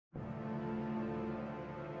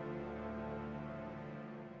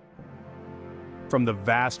From the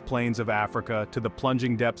vast plains of Africa to the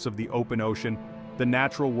plunging depths of the open ocean, the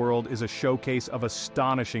natural world is a showcase of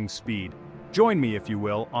astonishing speed. Join me, if you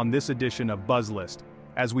will, on this edition of BuzzList,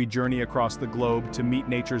 as we journey across the globe to meet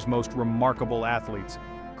nature's most remarkable athletes,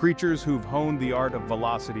 creatures who've honed the art of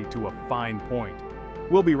velocity to a fine point.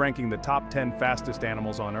 We'll be ranking the top 10 fastest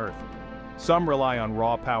animals on Earth. Some rely on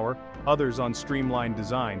raw power, others on streamlined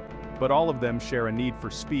design, but all of them share a need for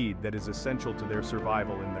speed that is essential to their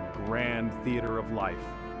survival in the grand theater of life.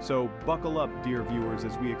 So buckle up, dear viewers,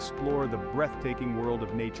 as we explore the breathtaking world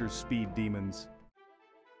of nature's speed demons.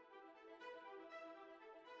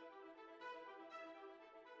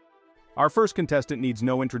 Our first contestant needs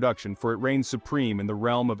no introduction, for it reigns supreme in the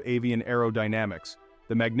realm of avian aerodynamics,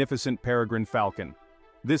 the magnificent peregrine falcon.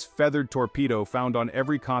 This feathered torpedo, found on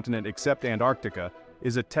every continent except Antarctica,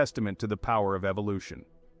 is a testament to the power of evolution.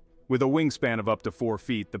 With a wingspan of up to 4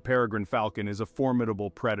 feet, the peregrine falcon is a formidable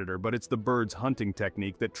predator, but it's the bird's hunting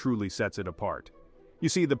technique that truly sets it apart. You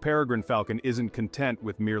see, the peregrine falcon isn't content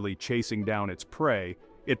with merely chasing down its prey,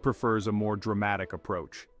 it prefers a more dramatic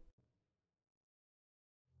approach.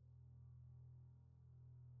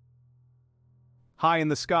 High in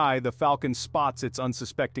the sky, the falcon spots its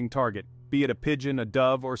unsuspecting target, be it a pigeon, a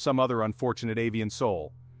dove, or some other unfortunate avian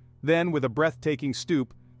soul. Then, with a breathtaking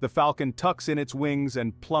stoop, the falcon tucks in its wings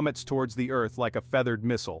and plummets towards the earth like a feathered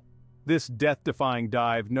missile. This death-defying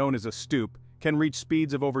dive, known as a stoop, can reach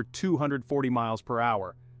speeds of over 240 miles per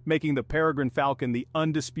hour, making the peregrine falcon the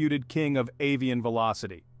undisputed king of avian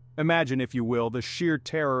velocity. Imagine, if you will, the sheer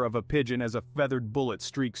terror of a pigeon as a feathered bullet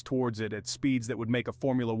streaks towards it at speeds that would make a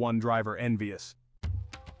Formula One driver envious.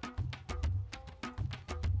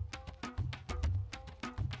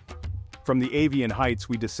 From the avian heights,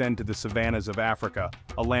 we descend to the savannas of Africa,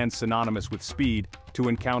 a land synonymous with speed, to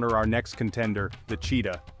encounter our next contender, the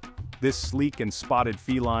cheetah. This sleek and spotted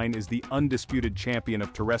feline is the undisputed champion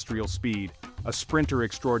of terrestrial speed, a sprinter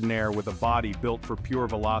extraordinaire with a body built for pure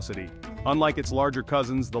velocity. Unlike its larger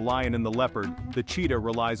cousins, the lion and the leopard, the cheetah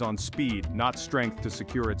relies on speed, not strength, to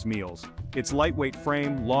secure its meals. Its lightweight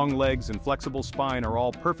frame, long legs, and flexible spine are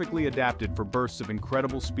all perfectly adapted for bursts of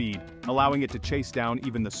incredible speed, allowing it to chase down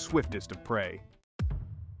even the swiftest of prey.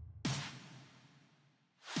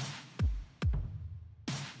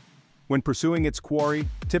 When pursuing its quarry,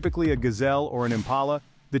 typically a gazelle or an impala,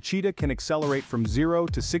 the cheetah can accelerate from 0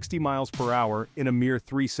 to 60 miles per hour in a mere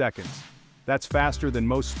 3 seconds. That's faster than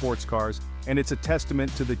most sports cars, and it's a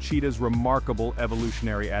testament to the cheetah's remarkable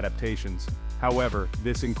evolutionary adaptations. However,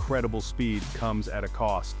 this incredible speed comes at a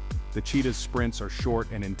cost. The cheetah's sprints are short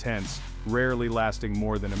and intense, rarely lasting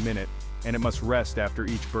more than a minute, and it must rest after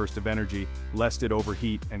each burst of energy, lest it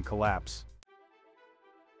overheat and collapse.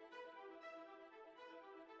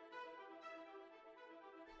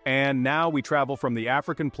 And now we travel from the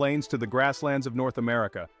African plains to the grasslands of North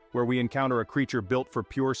America, where we encounter a creature built for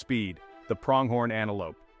pure speed, the pronghorn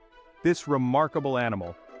antelope. This remarkable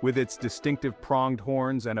animal, with its distinctive pronged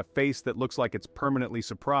horns and a face that looks like it's permanently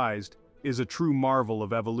surprised, is a true marvel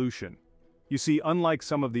of evolution. You see, unlike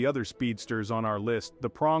some of the other speedsters on our list, the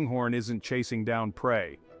pronghorn isn't chasing down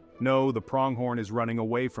prey. No, the pronghorn is running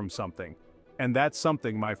away from something. And that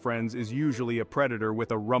something, my friends, is usually a predator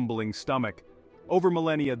with a rumbling stomach. Over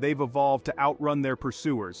millennia, they've evolved to outrun their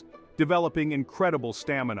pursuers, developing incredible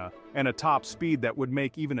stamina and a top speed that would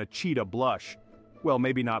make even a cheetah blush. Well,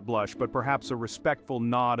 maybe not blush, but perhaps a respectful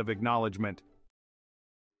nod of acknowledgement.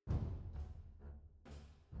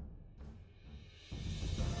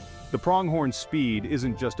 The pronghorn's speed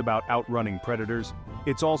isn't just about outrunning predators,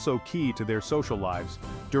 it's also key to their social lives.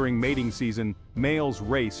 During mating season, males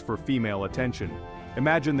race for female attention.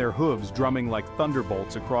 Imagine their hooves drumming like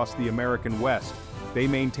thunderbolts across the American West. They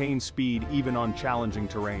maintain speed even on challenging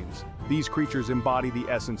terrains. These creatures embody the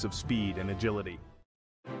essence of speed and agility.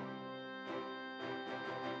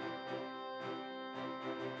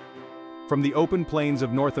 From the open plains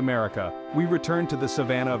of North America, we return to the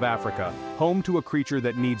savanna of Africa, home to a creature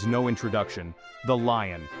that needs no introduction, the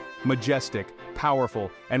lion. Majestic, powerful,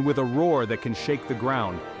 and with a roar that can shake the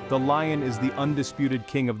ground, the lion is the undisputed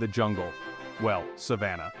king of the jungle. Well,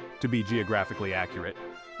 savanna, to be geographically accurate.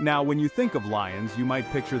 Now, when you think of lions, you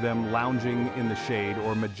might picture them lounging in the shade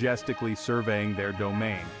or majestically surveying their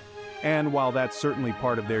domain. And while that's certainly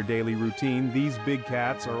part of their daily routine, these big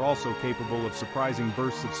cats are also capable of surprising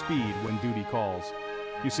bursts of speed when duty calls.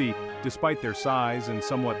 You see, despite their size and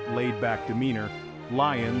somewhat laid-back demeanor,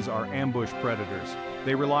 lions are ambush predators.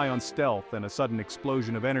 They rely on stealth and a sudden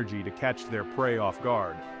explosion of energy to catch their prey off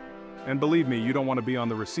guard. And believe me, you don't want to be on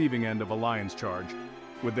the receiving end of a lion's charge.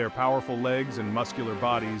 With their powerful legs and muscular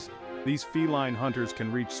bodies, these feline hunters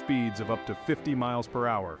can reach speeds of up to 50 miles per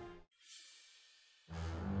hour.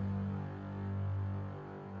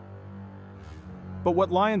 But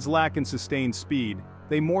what lions lack in sustained speed,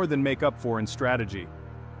 they more than make up for in strategy.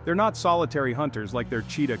 They're not solitary hunters like their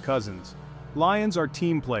cheetah cousins. Lions are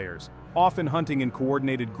team players, often hunting in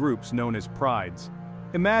coordinated groups known as prides.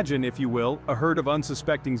 Imagine, if you will, a herd of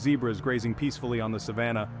unsuspecting zebras grazing peacefully on the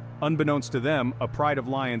savanna. Unbeknownst to them, a pride of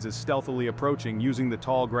lions is stealthily approaching, using the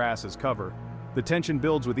tall grass as cover. The tension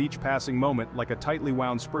builds with each passing moment, like a tightly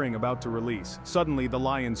wound spring about to release. Suddenly, the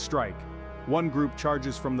lions strike. One group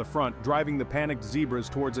charges from the front, driving the panicked zebras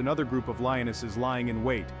towards another group of lionesses lying in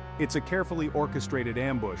wait. It's a carefully orchestrated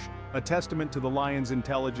ambush, a testament to the lion's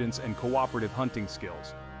intelligence and cooperative hunting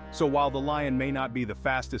skills. So while the lion may not be the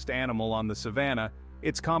fastest animal on the savanna,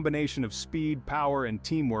 its combination of speed, power, and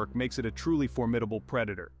teamwork makes it a truly formidable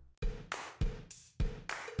predator.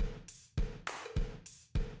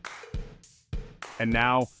 And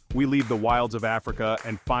now, we leave the wilds of Africa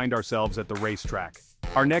and find ourselves at the racetrack.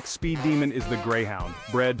 Our next speed demon is the greyhound,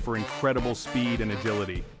 bred for incredible speed and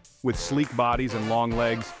agility. With sleek bodies and long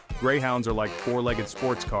legs, greyhounds are like four-legged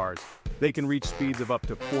sports cars. They can reach speeds of up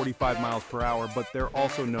to 45 miles per hour, but they're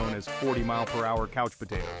also known as 40-mile-per-hour couch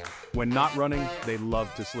potatoes. When not running, they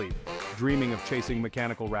love to sleep, dreaming of chasing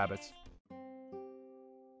mechanical rabbits.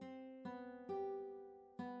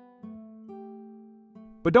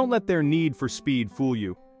 But don't let their need for speed fool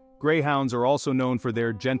you. Greyhounds are also known for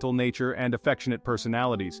their gentle nature and affectionate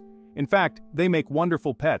personalities. In fact, they make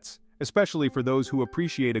wonderful pets, especially for those who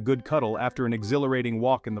appreciate a good cuddle after an exhilarating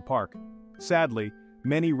walk in the park. Sadly,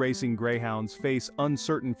 many racing greyhounds face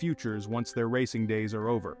uncertain futures once their racing days are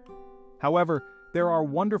over. However, there are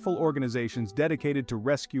wonderful organizations dedicated to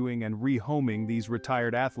rescuing and rehoming these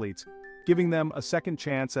retired athletes, giving them a second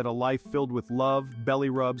chance at a life filled with love, belly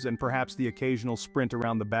rubs, and perhaps the occasional sprint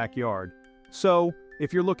around the backyard. So,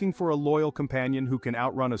 if you're looking for a loyal companion who can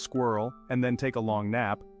outrun a squirrel and then take a long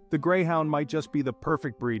nap, the greyhound might just be the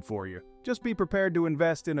perfect breed for you. Just be prepared to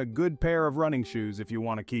invest in a good pair of running shoes if you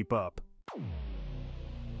want to keep up.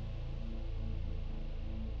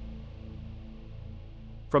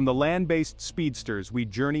 From the land-based speedsters, we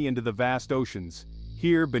journey into the vast oceans.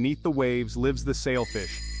 Here, beneath the waves, lives the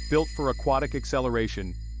sailfish, built for aquatic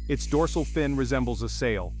acceleration. Its dorsal fin resembles a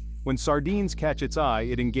sail. When sardines catch its eye,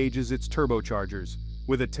 it engages its turbochargers.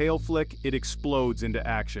 With a tail flick, it explodes into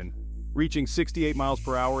action. Reaching 68 miles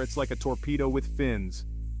per hour, it's like a torpedo with fins.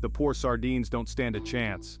 The poor sardines don't stand a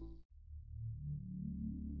chance.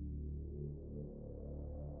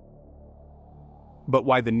 But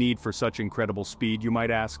why the need for such incredible speed, you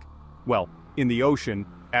might ask? Well, in the ocean,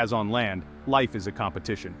 as on land, life is a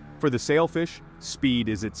competition. For the sailfish, speed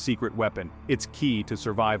is its secret weapon, its key to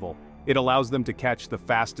survival. It allows them to catch the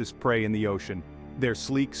fastest prey in the ocean. Their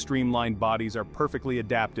sleek, streamlined bodies are perfectly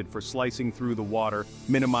adapted for slicing through the water,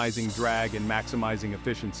 minimizing drag and maximizing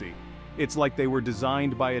efficiency. It's like they were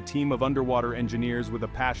designed by a team of underwater engineers with a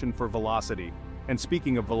passion for velocity. And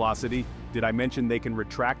speaking of velocity, did I mention they can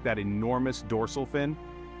retract that enormous dorsal fin?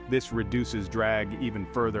 This reduces drag even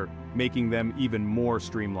further, making them even more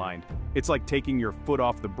streamlined. It's like taking your foot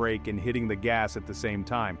off the brake and hitting the gas at the same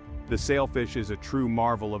time. The sailfish is a true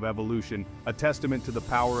marvel of evolution, a testament to the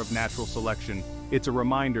power of natural selection. It's a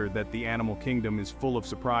reminder that the animal kingdom is full of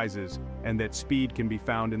surprises, and that speed can be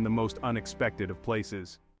found in the most unexpected of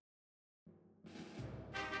places.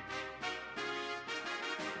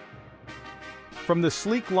 From the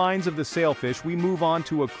sleek lines of the sailfish, we move on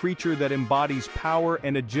to a creature that embodies power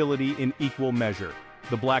and agility in equal measure,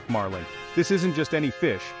 the black marlin. This isn't just any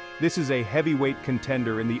fish. This is a heavyweight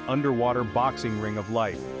contender in the underwater boxing ring of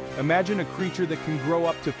life. Imagine a creature that can grow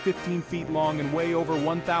up to 15 feet long and weigh over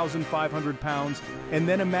 1,500 pounds, and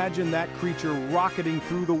then imagine that creature rocketing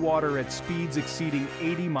through the water at speeds exceeding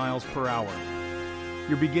 80 miles per hour.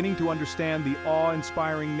 You're beginning to understand the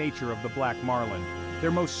awe-inspiring nature of the black marlin.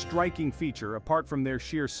 Their most striking feature, apart from their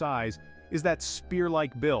sheer size, is that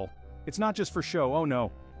spear-like bill. It's not just for show, oh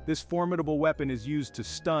no. This formidable weapon is used to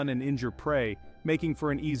stun and injure prey, making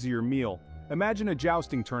for an easier meal. Imagine a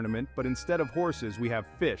jousting tournament, but instead of horses we have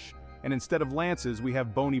fish, and instead of lances we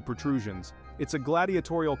have bony protrusions. It's a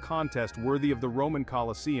gladiatorial contest worthy of the Roman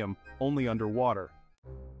Colosseum, only underwater.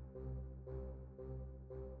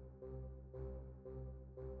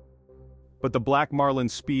 But the black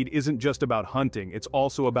marlin's speed isn't just about hunting, it's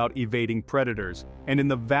also about evading predators. And in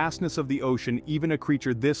the vastness of the ocean, even a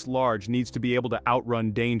creature this large needs to be able to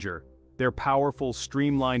outrun danger. Their powerful,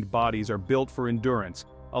 streamlined bodies are built for endurance,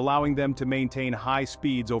 allowing them to maintain high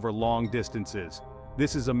speeds over long distances.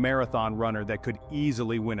 This is a marathon runner that could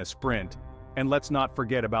easily win a sprint. And let's not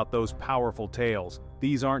forget about those powerful tails.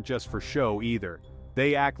 These aren't just for show either.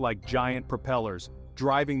 They act like giant propellers,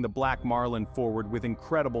 driving the black marlin forward with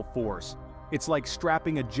incredible force. It's like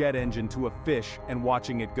strapping a jet engine to a fish and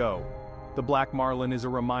watching it go. The black marlin is a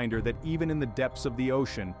reminder that even in the depths of the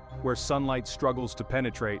ocean, where sunlight struggles to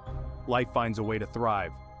penetrate, life finds a way to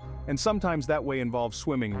thrive. And sometimes that way involves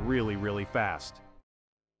swimming really, really fast.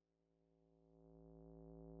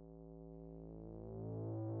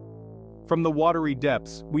 From the watery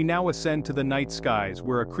depths, we now ascend to the night skies,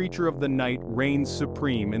 where a creature of the night reigns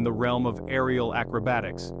supreme in the realm of aerial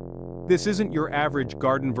acrobatics. This isn't your average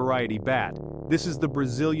garden variety bat. This is the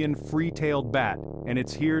Brazilian free-tailed bat, and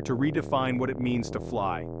it's here to redefine what it means to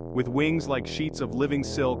fly. With wings like sheets of living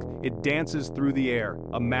silk, it dances through the air,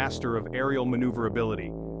 a master of aerial maneuverability.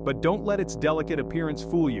 But don't let its delicate appearance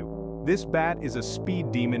fool you. This bat is a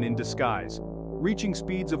speed demon in disguise. Reaching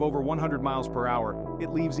speeds of over 100 miles per hour, it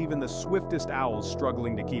leaves even the swiftest owls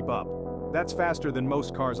struggling to keep up. That's faster than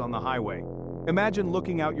most cars on the highway. Imagine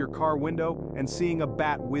looking out your car window and seeing a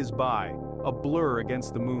bat whiz by, a blur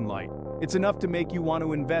against the moonlight. It's enough to make you want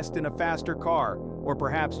to invest in a faster car, or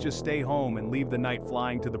perhaps just stay home and leave the night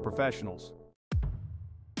flying to the professionals.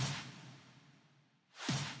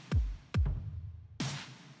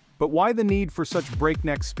 But why the need for such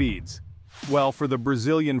breakneck speeds? Well, for the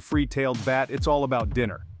Brazilian free-tailed bat, it's all about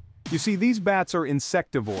dinner. You see, these bats are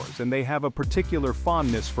insectivores, and they have a particular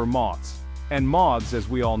fondness for moths. And moths, as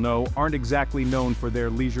we all know, aren't exactly known for their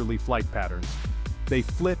leisurely flight patterns. They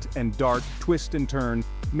flit and dart, twist and turn,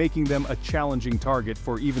 making them a challenging target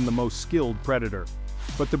for even the most skilled predator.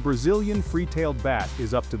 But the Brazilian free-tailed bat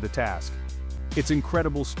is up to the task. Its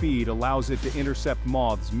incredible speed allows it to intercept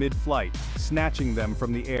moths mid-flight, snatching them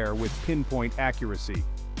from the air with pinpoint accuracy.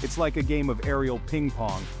 It's like a game of aerial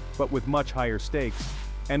ping-pong, but with much higher stakes.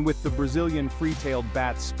 And with the Brazilian free-tailed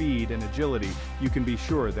bat's speed and agility, you can be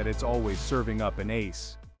sure that it's always serving up an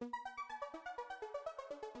ace.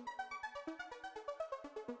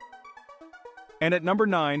 And at number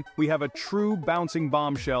 9, we have a true bouncing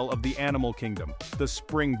bombshell of the animal kingdom, the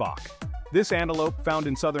springbok. This antelope, found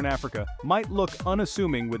in southern Africa, might look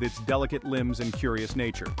unassuming with its delicate limbs and curious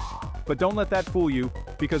nature. But don't let that fool you,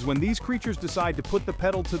 because when these creatures decide to put the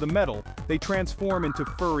pedal to the metal, they transform into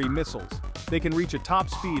furry missiles. They can reach a top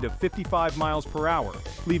speed of 55 miles per hour,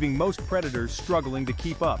 leaving most predators struggling to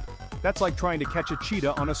keep up. That's like trying to catch a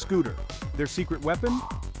cheetah on a scooter. Their secret weapon?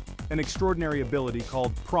 An extraordinary ability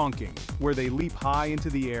called pronking, where they leap high into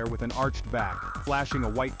the air with an arched back, flashing a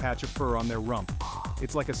white patch of fur on their rump.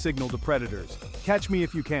 It's like a signal to predators. Catch me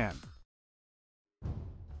if you can.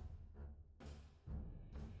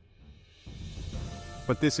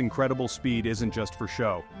 But this incredible speed isn't just for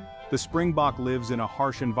show. The springbok lives in a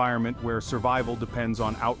harsh environment where survival depends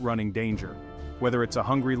on outrunning danger. Whether it's a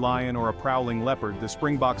hungry lion or a prowling leopard, the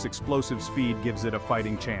springbok's explosive speed gives it a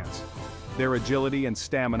fighting chance. Their agility and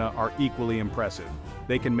stamina are equally impressive.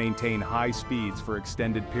 They can maintain high speeds for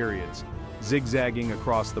extended periods, zigzagging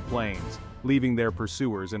across the plains, leaving their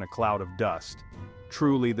pursuers in a cloud of dust.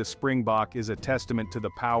 Truly, the springbok is a testament to the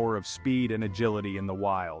power of speed and agility in the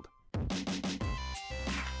wild.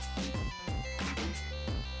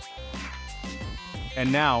 And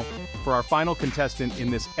now, for our final contestant in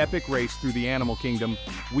this epic race through the animal kingdom,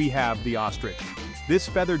 we have the ostrich. This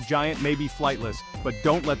feathered giant may be flightless, but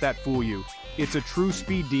don't let that fool you. It's a true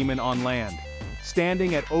speed demon on land.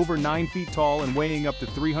 Standing at over 9 feet tall and weighing up to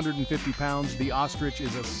 350 pounds, the ostrich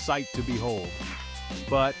is a sight to behold.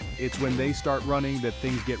 But it's when they start running that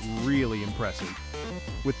things get really impressive.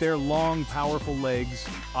 With their long, powerful legs,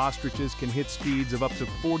 ostriches can hit speeds of up to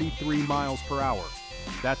 43 miles per hour.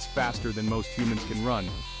 That's faster than most humans can run,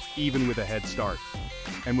 even with a head start.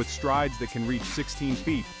 And with strides that can reach 16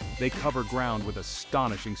 feet, they cover ground with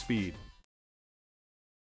astonishing speed.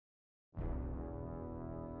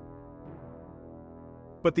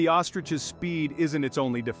 But the ostrich's speed isn't its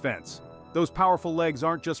only defense. Those powerful legs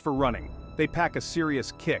aren't just for running. They pack a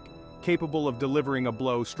serious kick, capable of delivering a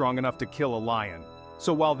blow strong enough to kill a lion.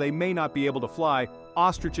 So while they may not be able to fly,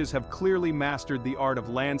 ostriches have clearly mastered the art of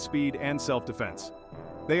land speed and self-defense.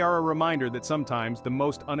 They are a reminder that sometimes the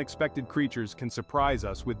most unexpected creatures can surprise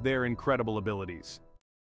us with their incredible abilities.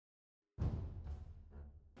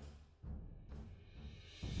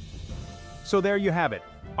 So there you have it,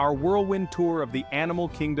 our whirlwind tour of the animal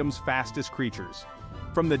kingdom's fastest creatures.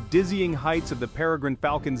 From the dizzying heights of the peregrine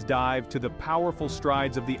falcon's dive to the powerful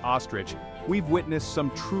strides of the ostrich, we've witnessed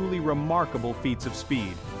some truly remarkable feats of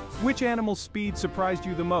speed. Which animal's speed surprised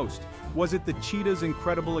you the most? Was it the cheetah's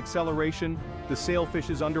incredible acceleration, the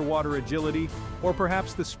sailfish's underwater agility, or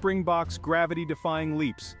perhaps the springbok's gravity-defying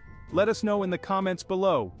leaps? Let us know in the comments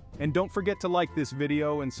below, and don't forget to like this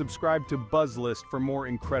video and subscribe to BuzzList for more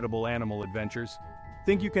incredible animal adventures.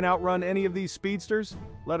 Think you can outrun any of these speedsters?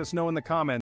 Let us know in the comments.